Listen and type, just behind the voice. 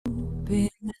in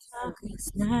the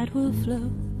darkest night will flow.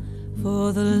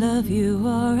 For the love you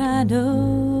are, I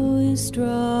know, is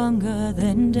stronger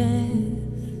than death.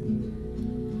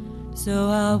 So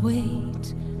I'll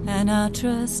wait and I'll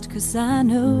trust, 'cause I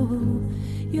know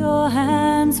your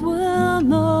hands will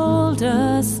mold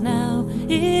us now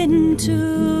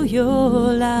into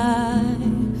your life.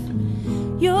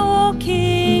 Your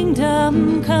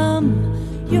kingdom come,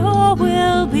 your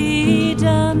will be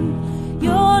done,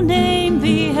 your name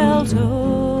be held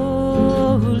holy.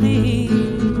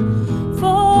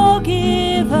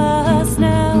 Forgive us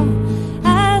now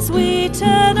as we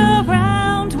turn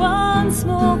around once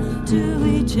more to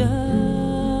each other.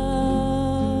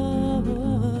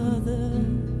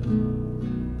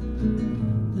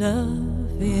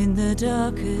 Love in the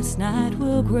darkest night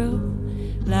will grow,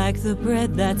 like the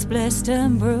bread that's blessed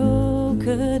and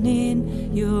broken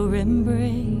in your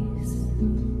embrace.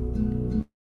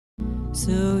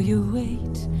 So you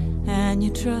wait and you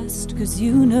trust, 'cause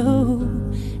you know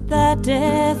that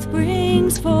death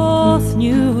brings forth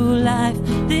new life.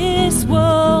 This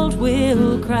world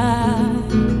will cry,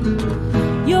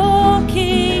 your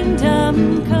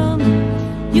kingdom come,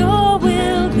 your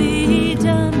will be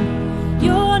done,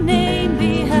 your name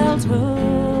be held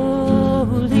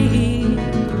holy.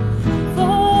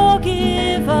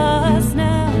 Forgive us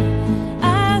now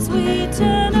as we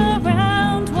turn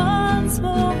around once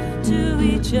more to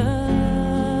each other.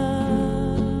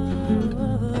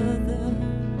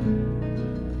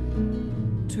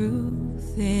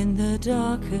 Truth in the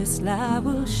darkest light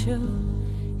will show.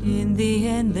 In the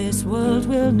end, this world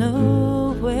will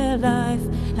know where life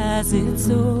has its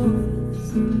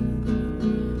source.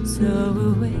 So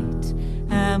we'll wait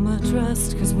and we'll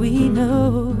trust, 'cause we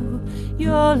know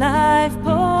your life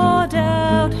poured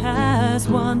out has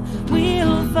won.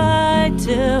 We'll fight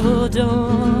till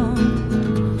dawn.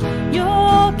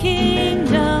 Your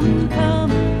kingdom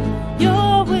come,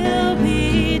 your will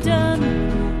be done,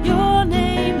 your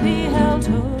name be held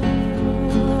holy.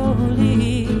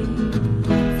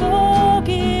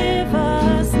 Forgive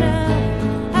us now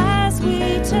as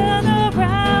we turn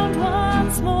around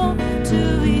once more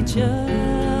to each other.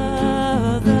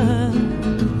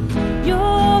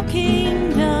 Your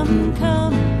kingdom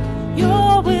come,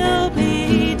 your will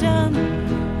be done,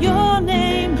 your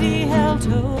name be held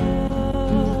holy.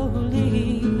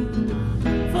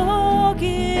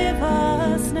 Forgive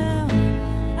us now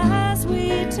as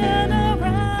we turn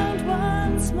around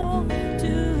once more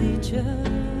to each other.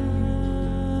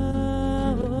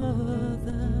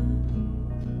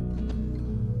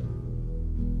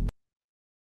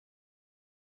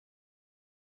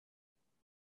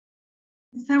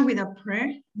 Let's start with a prayer.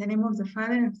 In the name of the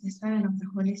Father, of the Son, and of the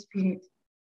Holy Spirit.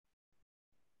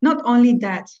 Not only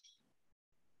that,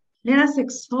 let us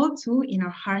exalt too in our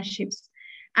hardships,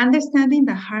 understanding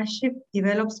that hardship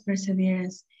develops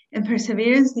perseverance, and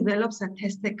perseverance develops a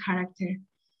tested character,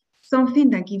 something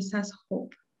that gives us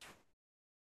hope.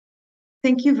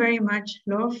 Thank you very much,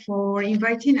 Lord, for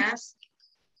inviting us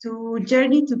to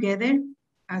journey together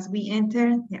as we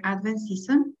enter the Advent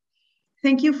season.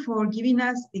 Thank you for giving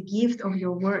us the gift of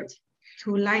your word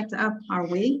to light up our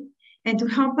way and to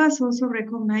help us also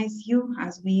recognize you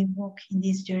as we walk in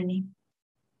this journey.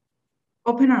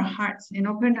 Open our hearts and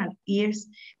open our ears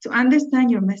to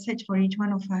understand your message for each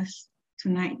one of us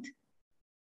tonight.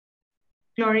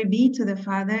 Glory be to the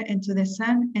Father, and to the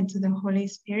Son, and to the Holy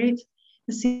Spirit,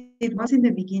 as it was in the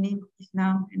beginning, is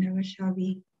now, and ever shall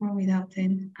be, world without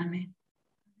end. Amen.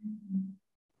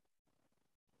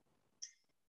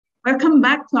 Welcome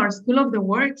back to our School of the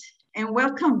Word, and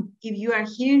welcome if you are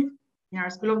here in our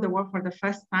School of the Word for the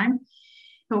first time.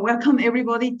 So welcome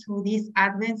everybody to this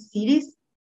Advent series.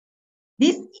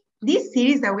 This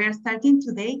series that we are starting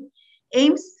today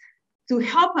aims to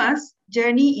help us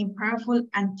journey in prayerful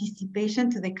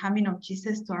anticipation to the coming of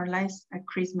Jesus to our lives at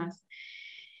Christmas.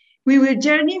 We will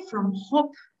journey from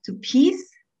hope to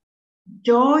peace,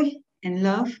 joy, and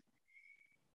love.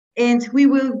 And we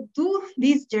will do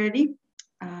this journey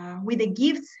with the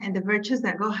gifts and the virtues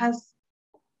that God has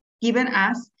given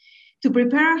us to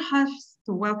prepare our hearts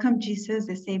to welcome Jesus,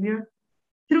 the Savior,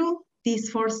 through these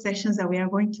 4 sessions that we are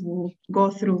going to go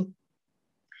through.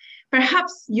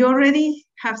 Perhaps you already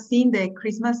have seen the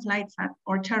Christmas lights at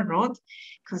Orchard Road,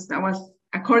 because that was,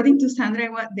 according to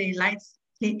Sandra, what the lights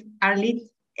are lit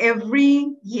every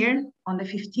year on the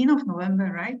 15th of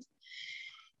November, right?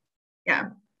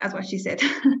 Yeah, that's what she said.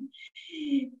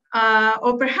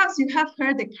 Or perhaps you have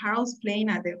heard the carols playing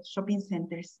at the shopping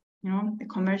centers. You know, the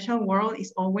commercial world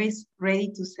is always ready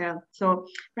to sell. So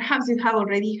perhaps you have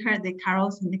already heard the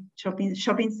carols in the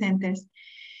shopping centers.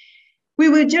 We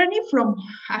will journey from,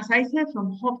 as I said,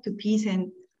 from hope to peace.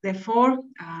 And the 4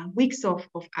 weeks of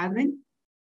Advent.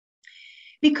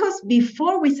 Because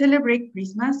before we celebrate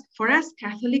Christmas, for us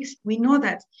Catholics, we know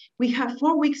that we have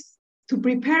 4 weeks to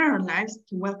prepare our lives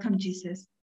to welcome Jesus,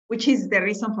 which is the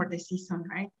reason for the season,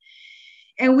 right?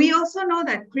 And we also know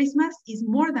that Christmas is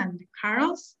more than the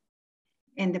carols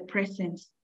and the presents.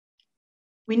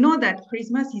 We know that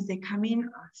Christmas is the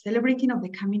celebrating of the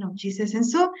coming of Jesus. And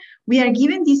so we are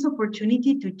given this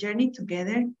opportunity to journey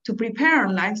together, to prepare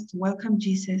our lives to welcome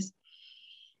Jesus.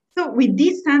 So with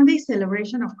this Sunday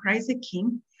celebration of Christ the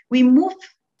King, we move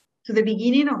to the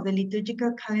beginning of the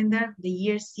liturgical calendar, the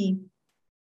year C.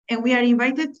 And we are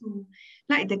invited to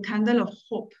light the candle of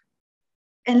hope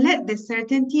and let the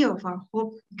certainty of our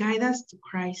hope guide us to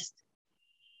Christ.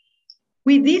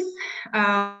 With this,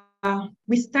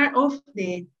 we start off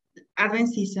the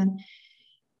Advent season.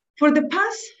 For the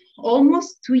past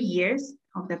almost 2 years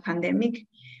of the pandemic,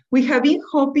 we have been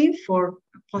hoping for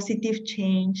a positive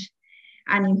change,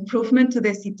 an improvement to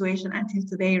the situation until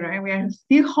today, right? We are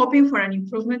still hoping for an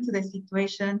improvement to the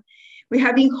situation. We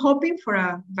have been hoping for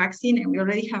a vaccine, and we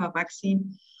already have a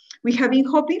vaccine. We have been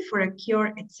hoping for a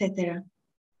cure, etc.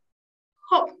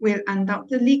 Hope will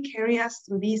undoubtedly carry us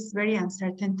through these very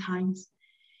uncertain times.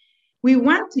 We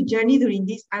want to journey during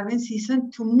this Advent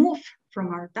season to move from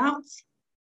our doubts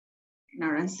and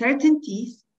our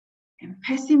uncertainties and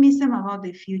pessimism about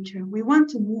the future. We want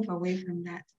to move away from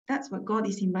that. That's what God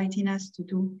is inviting us to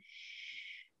do.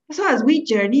 So as we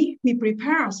journey, we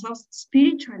prepare ourselves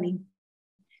spiritually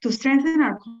to strengthen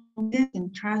our confidence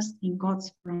and trust in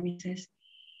God's promises.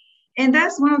 And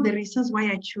that's one of the reasons why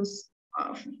I choose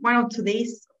one of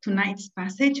tonight's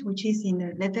passage, which is in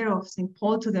the letter of St.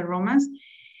 Paul to the Romans.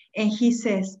 And he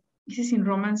says, this is in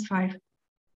Romans 5.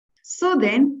 So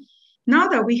then, now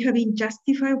that we have been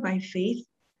justified by faith,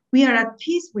 we are at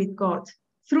peace with God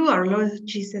through our Lord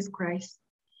Jesus Christ.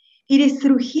 It is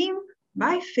through him,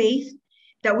 by faith,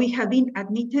 that we have been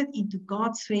admitted into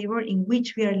God's favor, in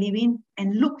which we are living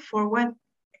and look forward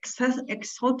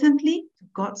exultantly to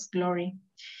God's glory.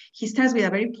 He starts with a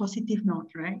very positive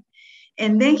note, right?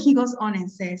 And then he goes on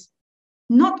and says,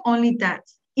 not only that,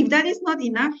 if that is not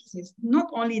enough, he says, not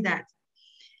only that,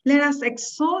 let us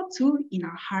exalt too in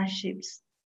our hardships,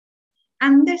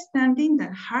 understanding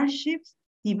that hardships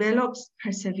develops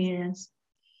perseverance,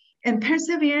 and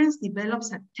perseverance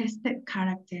develops a tested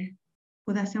character.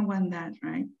 Who doesn't want that,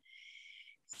 right?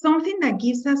 Something that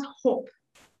gives us hope,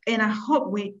 and a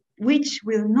hope which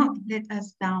will not let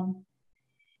us down,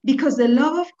 because the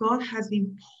love of God has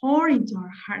been poured into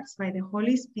our hearts by the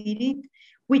Holy Spirit,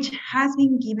 which has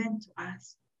been given to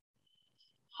us.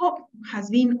 Hope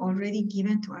has been already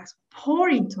given to us,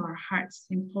 poured into our hearts,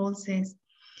 St. Paul says.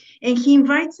 And he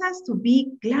invites us to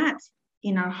be glad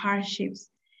in our hardships,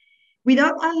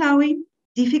 without allowing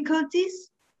difficulties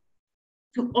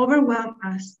to overwhelm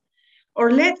us,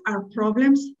 or let our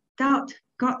problems doubt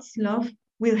God's love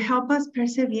will help us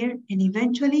persevere and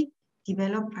eventually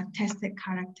develop a tested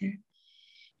character.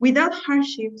 Without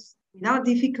hardships, without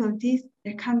difficulties,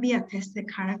 there can be a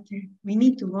tested character. We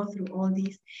need to go through all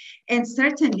this. And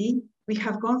certainly, we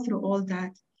have gone through all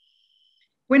that.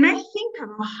 When I think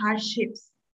about hardships,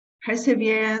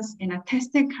 perseverance, and a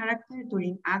tested character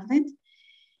during Advent,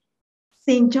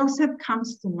 St. Joseph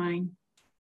comes to mind.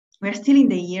 We're still in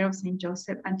the year of St.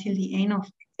 Joseph until the end of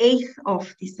 8th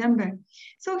of December.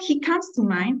 So he comes to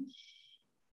mind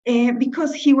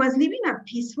because he was living a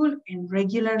peaceful and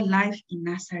regular life in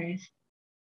Nazareth.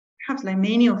 Perhaps like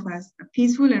many of us, a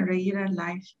peaceful and regular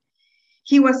life.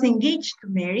 He was engaged to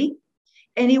Mary,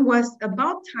 and it was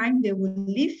about time they would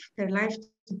live their life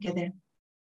together.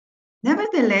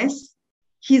 Nevertheless,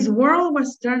 his world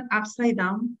was turned upside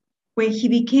down when he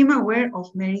became aware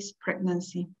of Mary's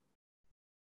pregnancy.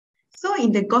 So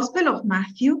in the Gospel of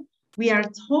Matthew, we are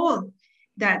told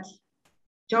that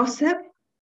Joseph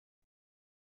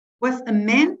was a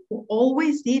man who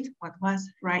always did what was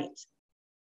right.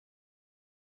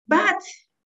 But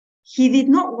he did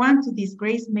not want to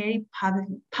disgrace Mary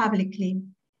publicly.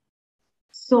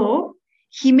 So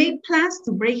he made plans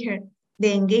to break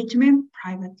the engagement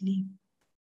privately.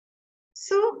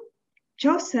 So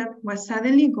Joseph was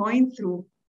suddenly going through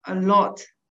a lot.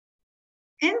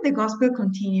 And the gospel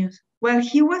continues. While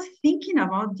he was thinking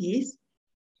about this,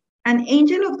 an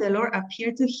angel of the Lord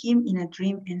appeared to him in a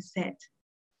dream and said,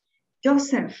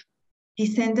 Joseph,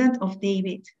 descendant of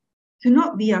David, do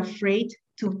not be afraid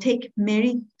to take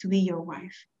Mary to be your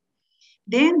wife.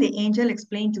 Then the angel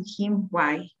explained to him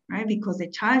why, right? Because the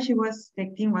child she was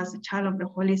expecting was a child of the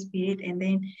Holy Spirit. And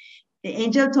then the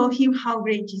angel told him how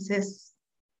great Jesus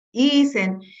is.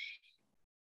 And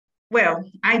well,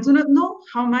 I do not know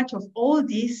how much of all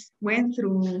this went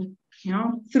through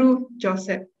through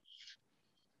Joseph.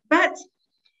 But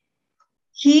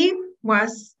he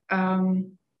was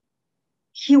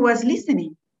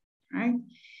listening, right?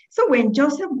 So when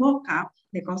Joseph woke up,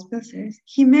 the gospel says,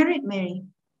 he married Mary.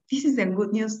 This is the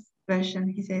good news version.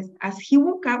 He says, as he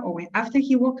woke up, or after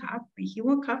he woke up, when he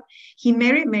woke up, he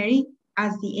married Mary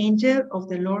as the angel of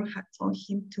the Lord had told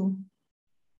him to.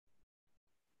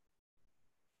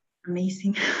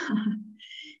 Amazing.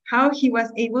 How he was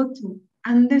able to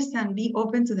understand, be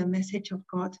open to the message of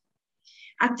God.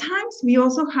 At times, we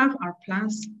also have our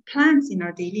plans in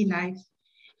our daily life,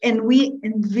 and we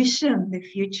envision the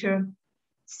future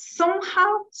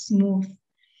somehow smooth.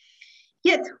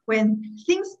 Yet, when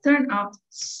things turn out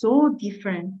so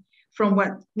different from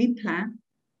what we planned,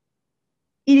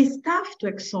 it is tough to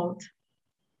exalt,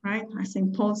 right? As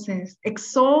St. Paul says,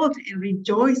 exalt and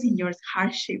rejoice in your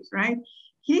hardships, right?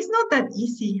 It is not that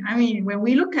easy. I mean, when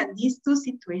we look at these two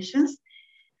situations,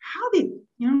 how did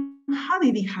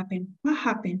it happen? What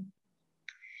happened?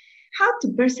 How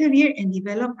to persevere and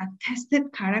develop a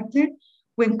tested character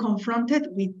when confronted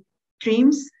with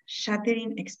dreams,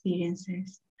 shattering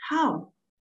experiences. How?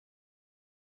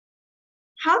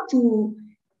 How to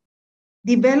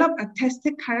develop a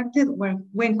tested character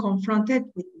when confronted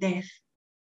with death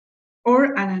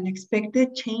or an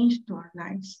unexpected change to our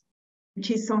lives,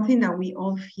 which is something that we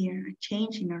all fear, a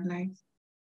change in our lives.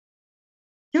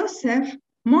 Joseph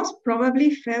most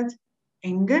probably felt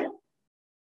anger,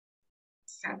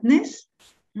 sadness,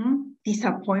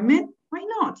 disappointment. Why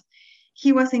not?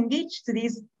 He was engaged to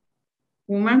this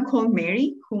woman called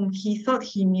Mary, whom he thought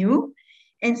he knew,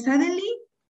 and suddenly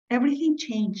everything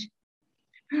changed.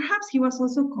 Perhaps he was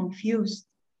also confused.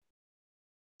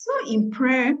 So in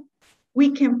prayer,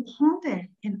 we can ponder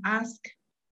and ask,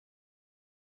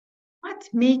 what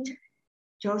made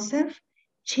Joseph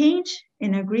change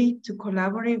and agree to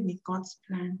collaborate with God's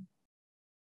plan?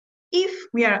 If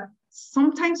we are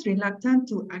sometimes reluctant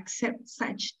to accept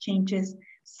such changes,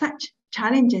 such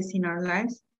challenges in our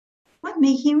lives, what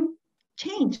made him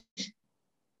change?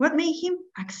 What made him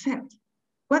accept?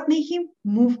 What made him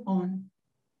move on?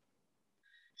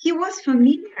 He was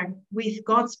familiar with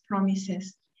God's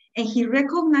promises, and he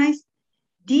recognized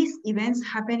these events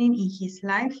happening in his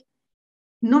life,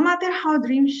 no matter how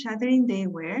dream-shattering they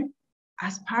were,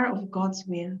 as part of God's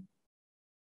will.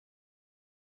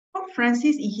 Pope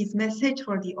Francis, in his message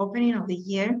for the opening of the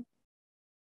year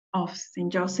of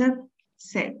St. Joseph,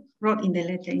 wrote in the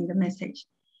letter, in the message,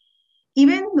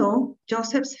 even though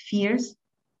Joseph's fears,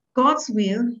 God's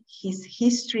will, his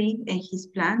history, and his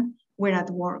plan were at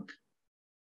work.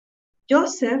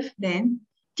 Joseph then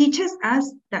teaches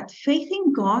us that faith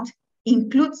in God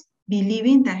includes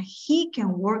believing that he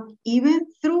can work even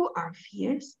through our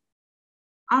fears,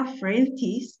 our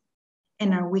frailties,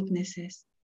 and our weaknesses.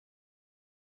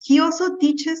 He also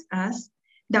teaches us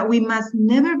that we must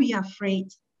never be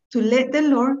afraid to let the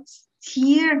Lord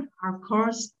steer our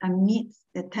course amidst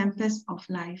the tempest of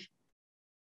life.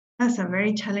 That's a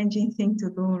very challenging thing to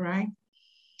do, right?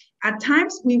 At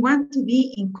times, we want to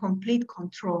be in complete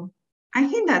control. I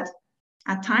think that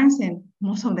at times, and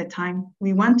most of the time,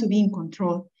 we want to be in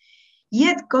control.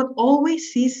 Yet God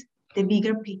always sees the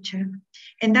bigger picture.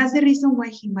 And that's the reason why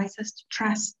he invites us to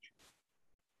trust.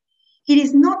 It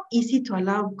is not easy to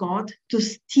allow God to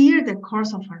steer the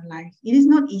course of our life. It is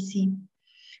not easy.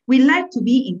 We like to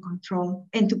be in control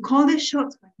and to call the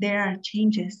shots when there are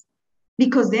changes,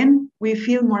 because then we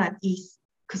feel more at ease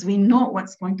because we know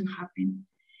what's going to happen.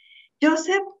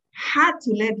 Joseph had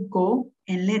to let go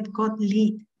and let God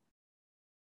lead.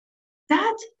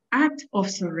 That act of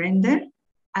surrender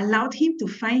allowed him to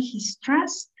find his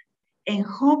trust and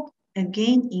hope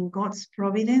again in God's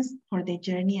providence for the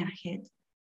journey ahead.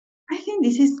 I think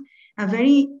this is a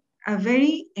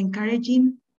very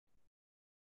encouraging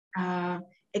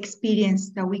experience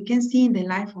that we can see in the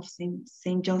life of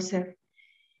Saint Joseph.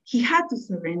 He had to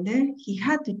surrender, he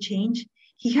had to change,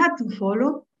 he had to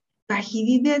follow, but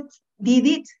he did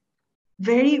it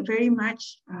very, very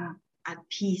much at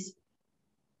peace.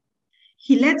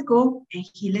 He let go and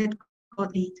he let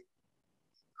God lead.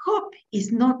 Hope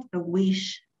is not a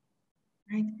wish,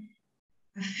 right?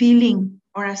 A feeling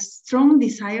or a strong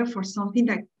desire for something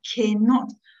that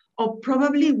cannot or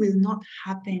probably will not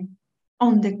happen.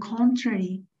 On the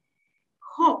contrary,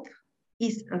 hope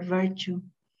is a virtue,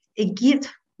 a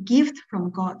gift from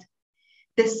God.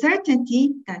 The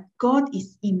certainty that God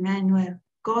is Emmanuel,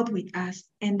 God with us.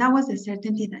 And that was the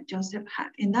certainty that Joseph had.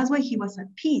 And that's why he was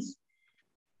at peace.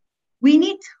 We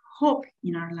need hope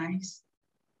in our lives.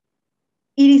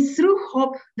 It is through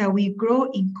hope that we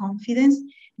grow in confidence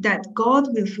that God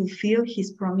will fulfill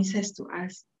his promises to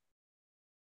us.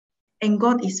 and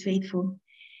God is faithful.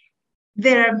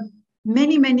 There are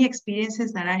many, many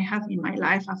experiences that I have in my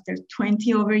life after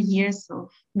 20 over years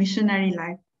of missionary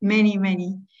life, many,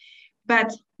 many.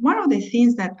 But one of the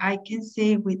things that I can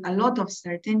say with a lot of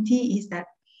certainty is that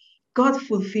God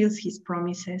fulfills his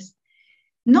promises.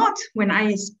 Not when I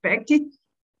expect it,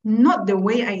 not the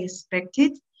way I expect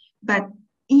it, but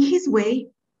in his way,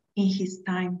 in his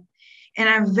time. And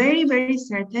I'm very, very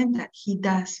certain that he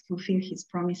does fulfill his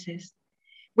promises.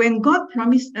 When God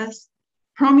promised us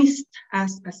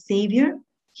a savior,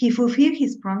 he fulfilled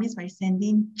his promise by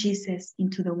sending Jesus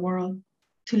into the world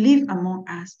to live among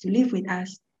us, to live with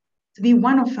us, to be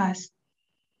one of us.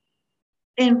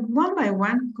 And one by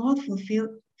one, God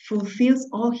fulfills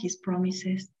all his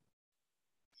promises.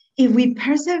 If we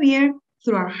persevere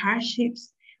through our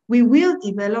hardships, we will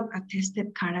develop a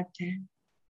tested character.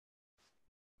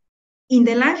 In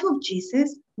the life of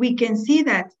Jesus, we can see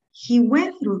that he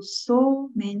went through so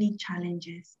many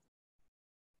challenges.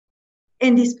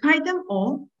 And despite them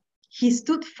all, he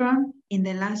stood firm in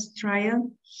the last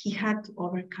trial he had to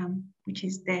overcome, which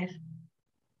is death.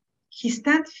 He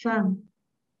stands firm.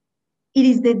 It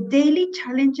is the daily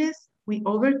challenges we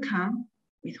overcome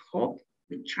with hope,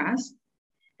 with trust,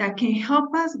 that can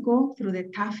help us go through the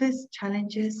toughest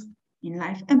challenges in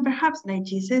life. And perhaps like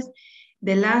Jesus,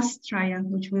 the last trial,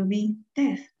 which will be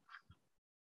death.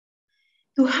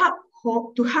 To have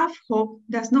hope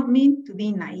does not mean to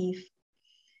be naive.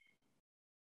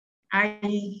 I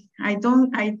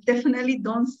definitely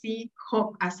don't see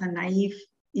hope as a naive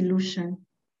illusion.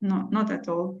 No, not at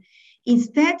all.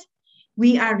 Instead,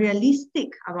 we are realistic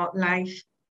about life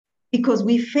because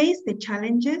we face the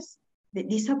challenges, the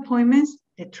disappointments,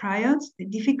 the trials, the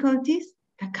difficulties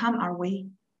that come our way.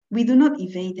 We do not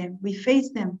evade them. We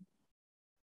face them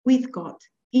with God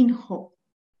in hope.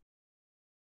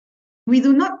 We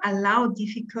do not allow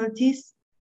difficulties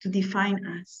to define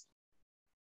us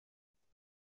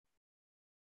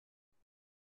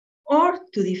or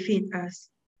to defeat us.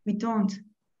 We don't.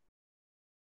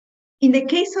 In the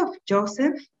case of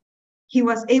Joseph, he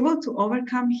was able to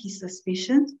overcome his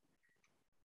suspicions,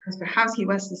 because perhaps he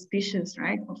was suspicious,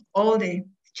 right, of all the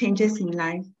changes in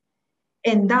life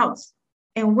and doubts,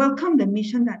 and welcome the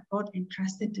mission that God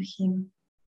entrusted to him.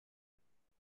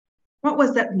 What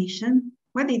was that mission?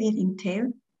 What did it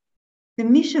entail? The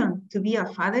mission to be a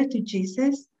father to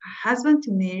Jesus, a husband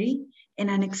to Mary, and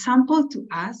an example to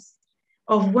us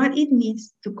of what it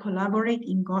means to collaborate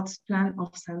in God's plan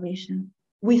of salvation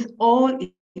with all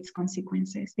its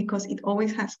consequences, because it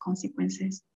always has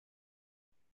consequences.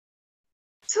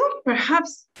 So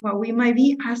perhaps what we might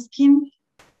be asking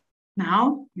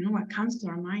now, what comes to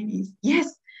our mind is,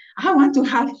 yes, I want to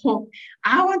have hope.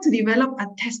 I want to develop a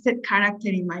tested character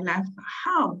in my life. But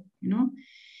how?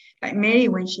 Like Mary,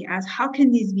 when she asked, how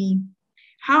can this be?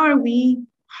 How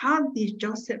did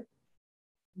Joseph,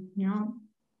 how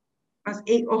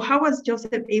was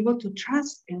Joseph able to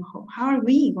trust and hope? How are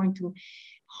we going to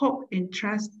hope and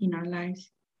trust in our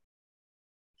lives?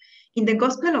 In the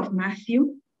Gospel of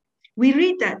Matthew, we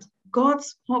read that God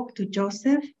spoke to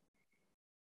Joseph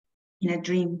in a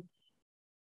dream,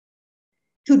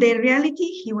 to the reality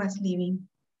he was living.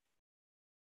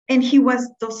 And he was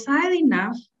docile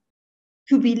enough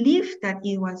to believe that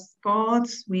it was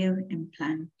God's will and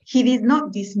plan. He did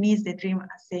not dismiss the dream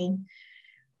as saying,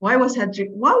 why was I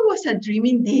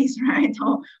dreaming this, right?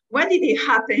 Or why did it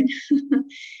happen?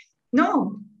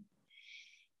 No.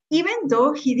 Even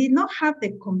though he did not have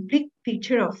the complete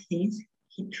picture of things,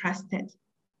 he trusted.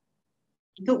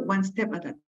 He took one step at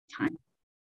a time.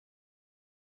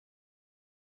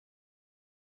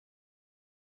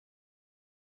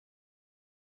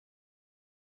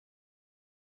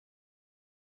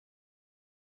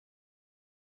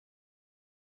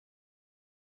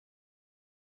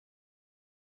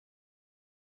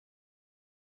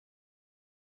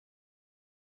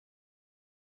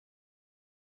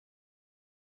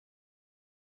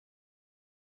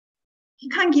 He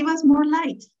can't give us more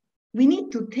light. We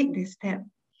need to take this step.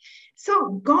 So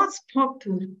God spoke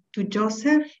to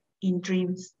Joseph in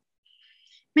dreams.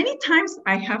 Many times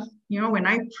I have, when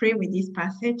I pray with this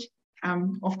passage,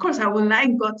 of course, I would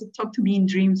like God to talk to me in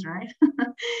dreams, right?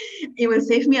 It will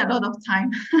save me a lot of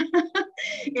time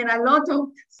and a lot of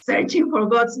searching for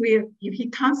God's will. If he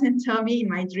comes and tell me in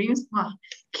my dreams,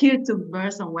 kill two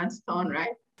birds on one stone,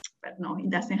 right? But no, it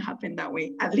doesn't happen that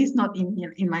way, at least not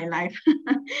in my life.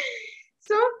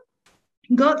 So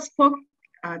God spoke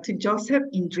to Joseph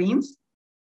in dreams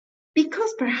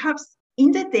because perhaps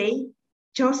in the day,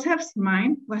 Joseph's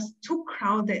mind was too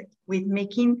crowded with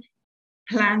making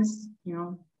plans,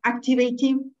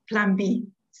 activating plan B,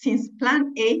 since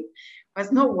plan A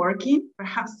was not working.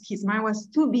 Perhaps his mind was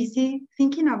too busy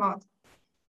thinking about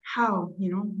how,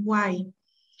 why.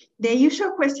 The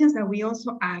usual questions that we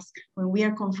also ask when we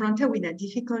are confronted with a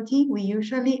difficulty, we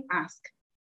usually ask,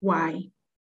 why?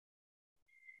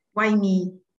 Why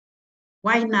me?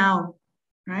 Why now?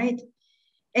 Right?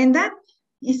 And that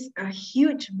is a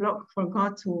huge block for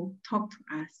God to talk to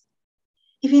us.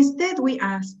 If instead we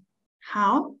ask,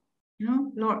 how?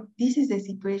 Lord, this is the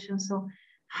situation. So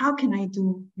how can I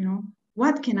do?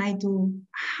 What can I do?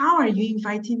 How are you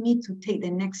inviting me to take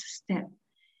the next step?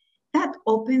 That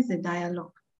opens the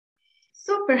dialogue.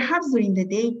 So perhaps during the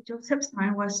day, Joseph's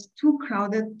mind was too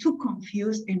crowded, too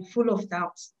confused, and full of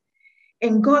doubts.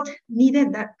 And God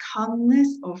needed that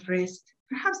calmness of rest.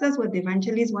 Perhaps that's what the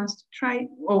evangelist wants to try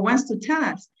or wants to tell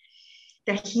us,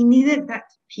 that he needed that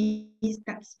peace,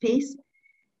 that space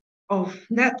of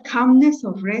that calmness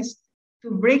of rest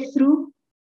to break through.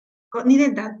 God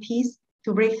needed that peace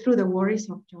to break through the worries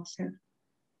of Joseph.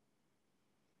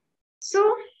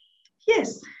 So,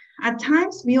 yes, at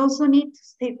times we also need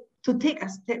to take a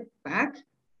step back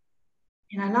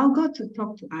and allow God to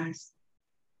talk to us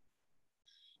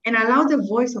and allow the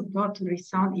voice of God to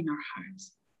resound in our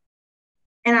hearts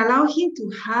and allow Him to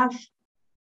have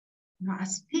a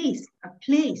space, a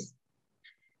place.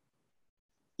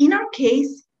 In our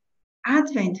case,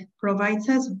 Advent provides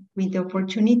us with the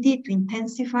opportunity to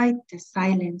intensify the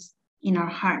silence in our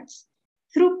hearts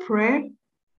through prayer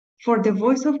for the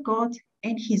voice of God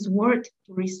and His word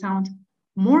to resound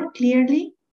more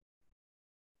clearly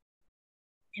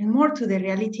and more to the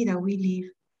reality that we live,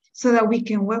 so that we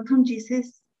can welcome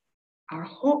Jesus, our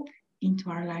hope, into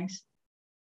our lives.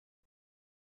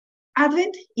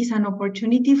 Advent is an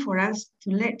opportunity for us to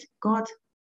let God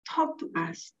talk to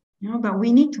us, but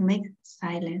we need to make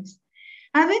silence.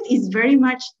 Advent is very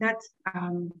much that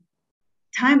time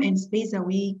and space that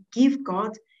we give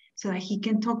God so that He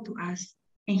can talk to us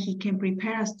and He can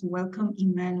prepare us to welcome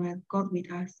Emmanuel, God with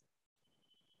us.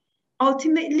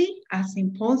 Ultimately, as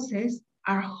St. Paul says,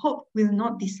 our hope will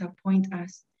not disappoint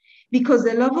us because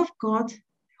the love of God,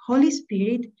 Holy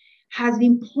Spirit, has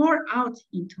been poured out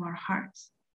into our hearts.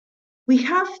 We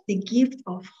have the gift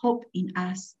of hope in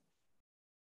us,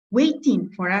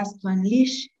 waiting for us to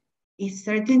unleash its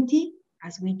certainty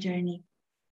as we journey.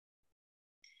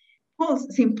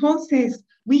 St. Paul says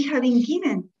we have been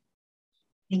given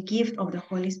the gift of the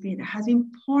Holy Spirit that has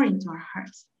been poured into our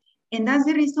hearts. And that's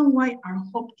the reason why our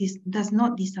hope does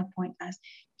not disappoint us.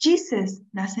 Jesus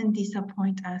doesn't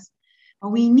disappoint us, but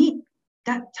we need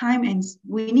that time and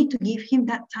we need to give Him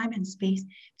that time and space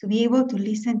to be able to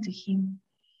listen to Him.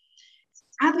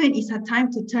 Advent is a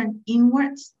time to turn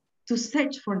inwards, to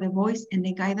search for the voice and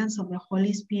the guidance of the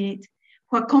Holy Spirit,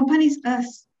 who accompanies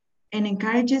us and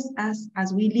encourages us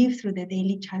as we live through the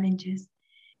daily challenges.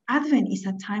 Advent is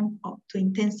a time to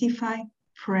intensify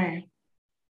prayer.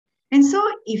 And so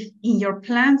if in your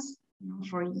plans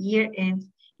for year end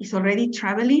is already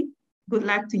traveling, good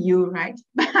luck to you, right?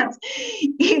 But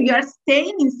if you're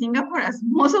staying in Singapore, as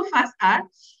most of us are,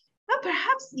 well,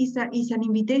 perhaps it's an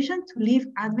invitation to live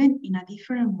Advent in a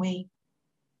different way,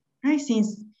 right?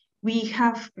 Since we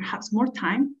have perhaps more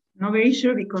time, not very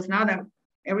sure, because now that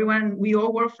we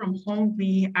all work from home,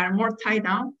 we are more tied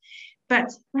down.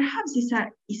 But perhaps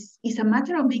it's a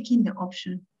matter of making the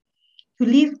option to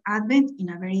live Advent in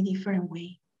a very different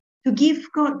way, to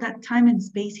give God that time and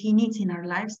space He needs in our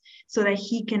lives so that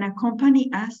He can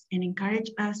accompany us and encourage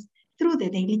us through the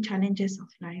daily challenges of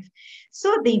life.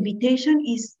 So the invitation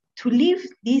is to live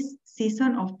this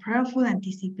season of prayerful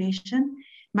anticipation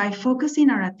by focusing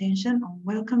our attention on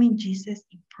welcoming Jesus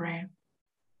in prayer,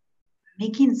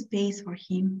 making space for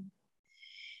Him.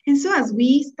 And so as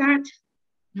we start,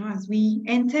 as we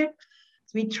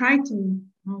try to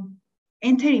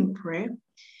enter in prayer,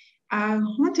 I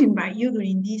want to invite you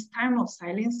during this time of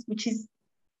silence, which is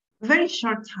a very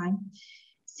short time,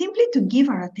 simply to give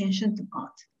our attention to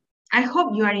God. I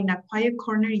hope you are in a quiet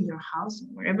corner in your house,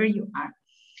 wherever you are,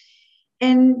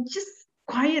 and just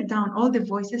quiet down all the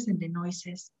voices and the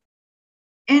noises.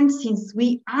 And since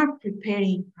we are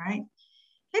preparing, right,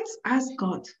 let's ask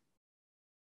God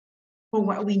for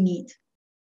what we need.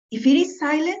 If it is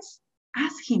silence,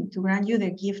 ask Him to grant you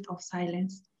the gift of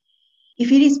silence.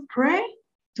 If it is prayer,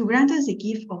 to grant us the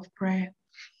gift of prayer.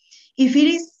 If it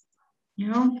is,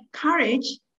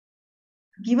 courage,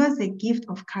 give us the gift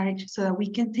of courage so that we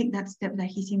can take that step that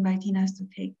He's inviting us to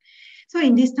take. So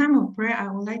in this time of prayer, I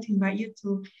would like to invite you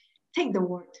to take the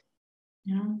word,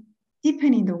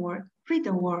 deepen in the word, read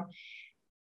the word,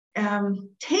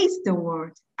 taste the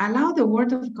word, allow the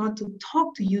word of God to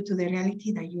talk to you to the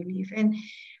reality that you live. And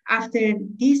after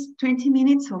these 20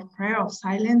 minutes of prayer, of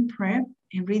silent prayer,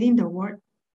 and reading the word,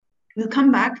 we'll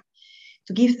come back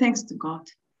to give thanks to God,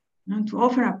 to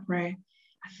offer a prayer,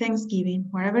 a thanksgiving,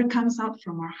 whatever comes out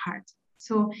from our heart.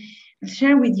 So I'll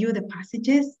share with you the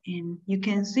passages, and you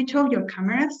can switch off your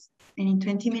cameras, and in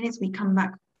 20 minutes we come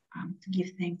back to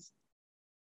give thanks.